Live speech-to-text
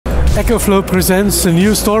EcoFlow presents the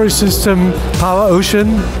new storage system, Power Ocean.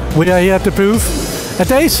 We are here at the booth. And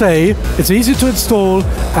they say it's easy to install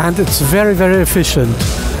and it's very, very efficient.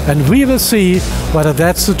 And we will see whether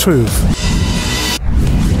that's the truth.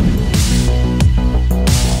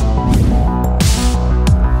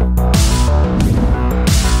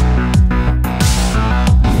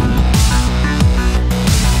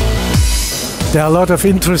 There are a lot of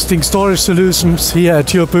interesting storage solutions here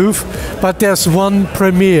at your booth, but there's one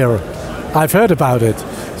premiere. I've heard about it.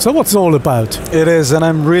 So what's it all about? It is, and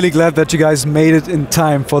I'm really glad that you guys made it in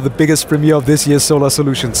time for the biggest premiere of this year's Solar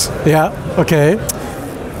Solutions. Yeah, okay.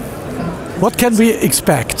 What can we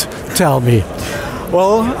expect? Tell me.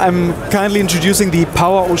 Well, I'm kindly introducing the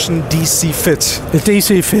Power Ocean DC Fit. The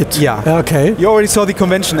DC Fit? Yeah. Okay. You already saw the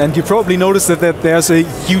convention and you probably noticed that there's a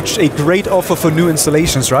great offer for new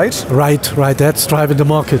installations, right? Right, that's driving the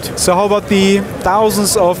market. So how about the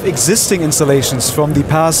thousands of existing installations from the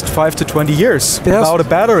past 5 to 20 years without a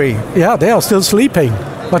battery? Yeah, they are still sleeping.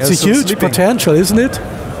 But it's a huge potential, isn't it?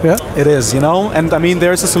 Yeah. It is, and I mean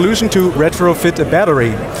there's a solution to retrofit a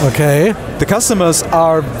battery. Okay. The customers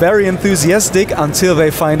are very enthusiastic until they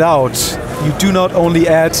find out you do not only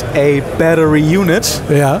add a battery unit,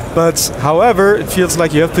 but however it feels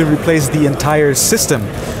like you have to replace the entire system.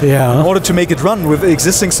 Yeah. In order to make it run with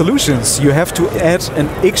existing solutions, you have to add an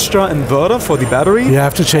extra inverter for the battery. You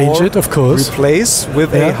have to change it, of course. Replace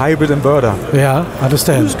with a hybrid inverter. Yeah,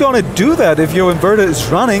 understand. Who's going to do that if your inverter is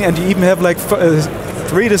running and you even have like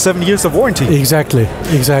 3 to 7 years of warranty? Exactly.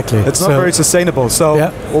 It's not very sustainable. So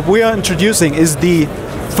what we are introducing is the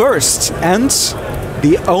first and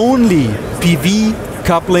the only PV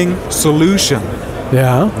coupling solution.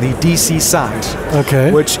 Yeah. The DC side.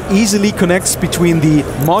 Okay. Which easily connects between the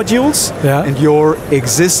modules and your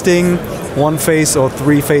existing one-phase or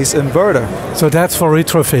three-phase inverter. So that's for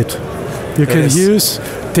retrofit. You can use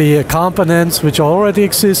the components which are already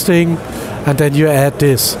existing, and then you add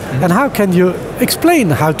this. And how can you explain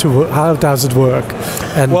how does it work?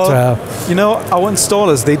 And well, our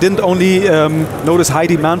installers, they didn't only notice high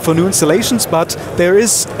demand for new installations, but there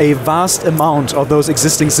is a vast amount of those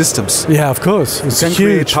existing systems. Yeah, of course. It's huge. You can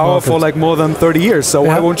create power for like more than 30 years, so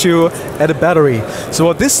why won't you add a battery? So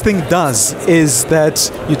what this thing does is that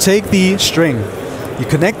you take the string, you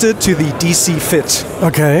connect it to the DC Fit.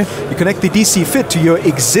 Okay. You connect the DC Fit to your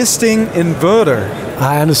existing inverter.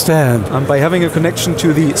 I understand. And by having a connection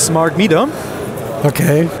to the smart meter,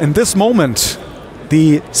 in this moment,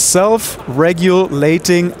 the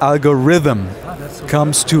self-regulating algorithm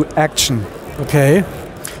comes to action. Okay.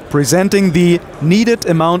 Presenting the needed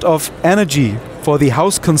amount of energy for the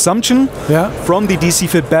house consumption from the DC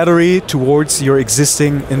Fit battery towards your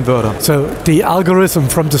existing inverter. So the algorithm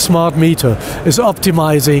from the smart meter is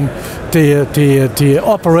optimizing the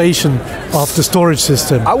operation of the storage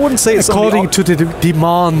system. I wouldn't say it's according to the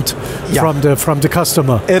demand from the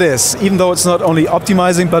customer. It is, even though it's not only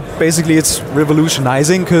optimizing, but basically it's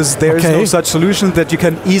revolutionizing, because there is no such solution that you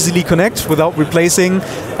can easily connect without replacing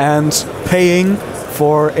and paying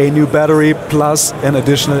for a new battery plus an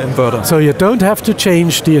additional inverter. So you don't have to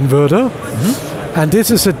change the inverter. And this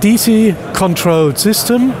is a DC controlled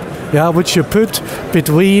system, which you put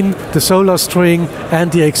between the solar string and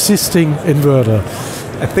the existing inverter.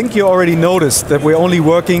 I think you already noticed that we're only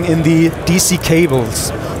working in the DC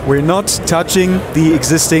cables. We're not touching the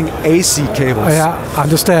existing AC cables. Yeah, I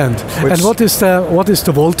understand. And what is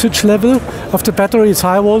the voltage level of the battery? Is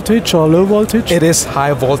high voltage or low voltage? It is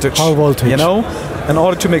high voltage. High voltage. In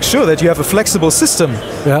order to make sure that you have a flexible system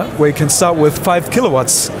where you can start with 5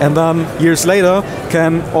 kilowatts and then years later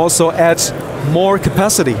can also add more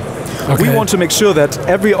capacity. We want to make sure that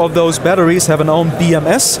every of those batteries have an own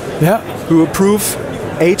BMS who approve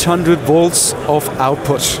 800 volts of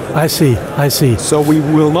output. I see. So we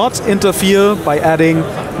will not interfere by adding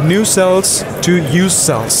new cells to used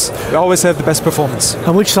cells. We always have the best performance.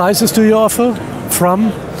 And which sizes do you offer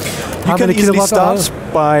from? You can easily start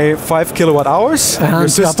by 5 kilowatt hours. And your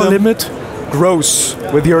system upper limit grows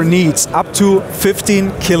with your needs up to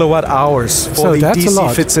 15 kilowatt hours for the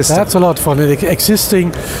DC Fit system. That's a lot for an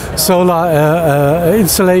existing solar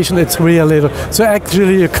installation. It's really little. So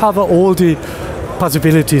actually you cover all the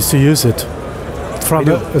possibilities to use it. From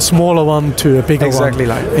a smaller one to a bigger one.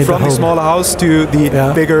 Exactly, from the smaller house to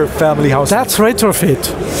the bigger family house. That's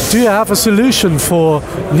retrofit. Do you have a solution for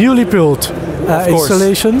newly built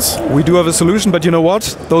installations? We do have a solution, but you know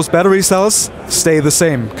what? Those battery cells stay the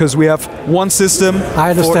same, because we have one system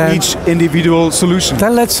for each individual solution.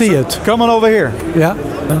 Then let's see it. Come on over here. Yeah.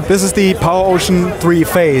 This is the Power Ocean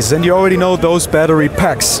 3-phase, and you already know those battery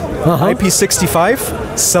packs.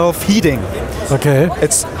 IP65, self-heating. Okay.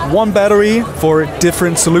 It's one battery for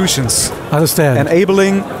different solutions. Understand.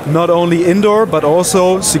 Enabling not only indoor but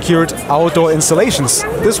also secured outdoor installations.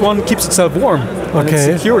 This one keeps itself warm and it's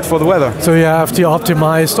secured for the weather. So you have the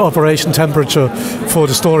optimized operation temperature for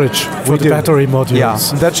the storage, for the battery modules. Yeah,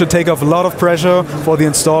 that should take off a lot of pressure for the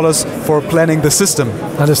installers for planning the system.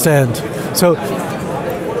 Understand. So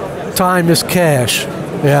time is cash.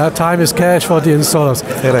 Yeah, time is cash for the installers.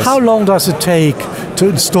 How long does it take to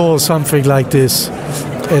install something like this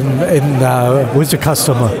with the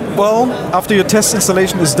customer? Well, after your test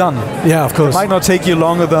installation is done. Yeah, of course. It might not take you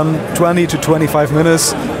longer than 20 to 25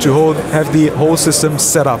 minutes to have the whole system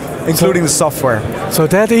set up, including the software. So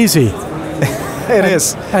that easy. It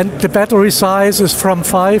is. And the battery size is from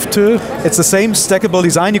 5 to? It's the same stackable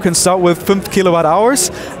design. You can start with 5 kilowatt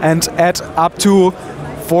hours and add up to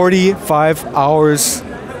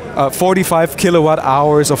 45 kilowatt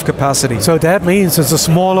hours of capacity. So that means it's a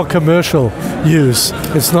smaller commercial use.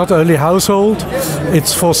 It's not only household,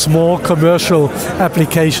 it's for small commercial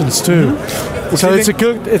applications too. So it's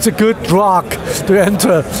a good drug to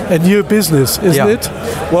enter a new business, isn't it?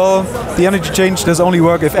 Well, the energy change does only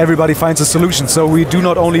work if everybody finds a solution. So we do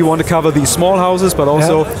not only want to cover these small houses, but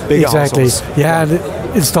also bigger houses. Yeah, and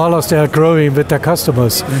installers, they are growing with their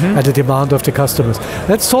customers and the demand of the customers.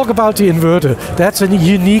 Let's talk about the inverter. That's a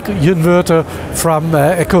unique inverter from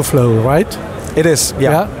EcoFlow, right? It is,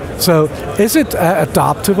 yeah. So is it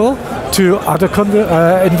adaptable to other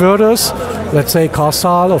inverters, let's say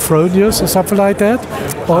Costal or Fronius or something like that?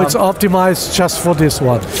 Or it's optimized just for this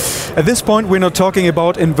one? At this point, we're not talking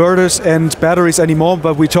about inverters and batteries anymore,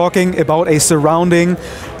 but we're talking about a surrounding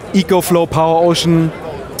EcoFlow Power Ocean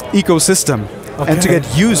ecosystem. And to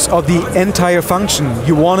get use of the entire function,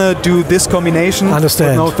 you want to do this combination with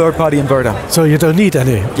no third-party inverter. So you don't need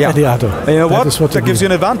any other. And you know what? That gives you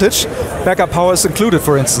an advantage. Backup power is included,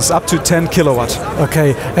 for instance, up to 10 kilowatt.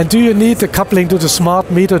 Okay. And do you need the coupling to the smart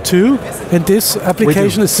meter too? In this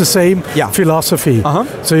application, it's the same philosophy.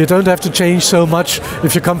 So you don't have to change so much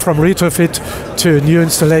if you come from Retrofit to a new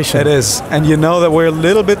installation. It is. And you know that we're a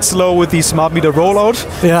little bit slow with the smart meter rollout.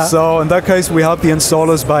 Yeah. So in that case, we help the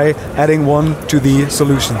installers by adding one to the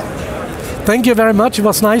solution. Thank you very much. It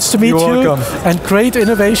was nice to meet you. You're welcome. And great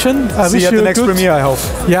innovation. See you at the next premiere, I hope.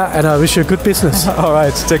 Yeah, and I wish you good business. All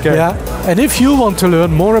right, take care. Yeah, and if you want to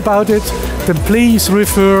learn more about it, then please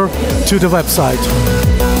refer to the website.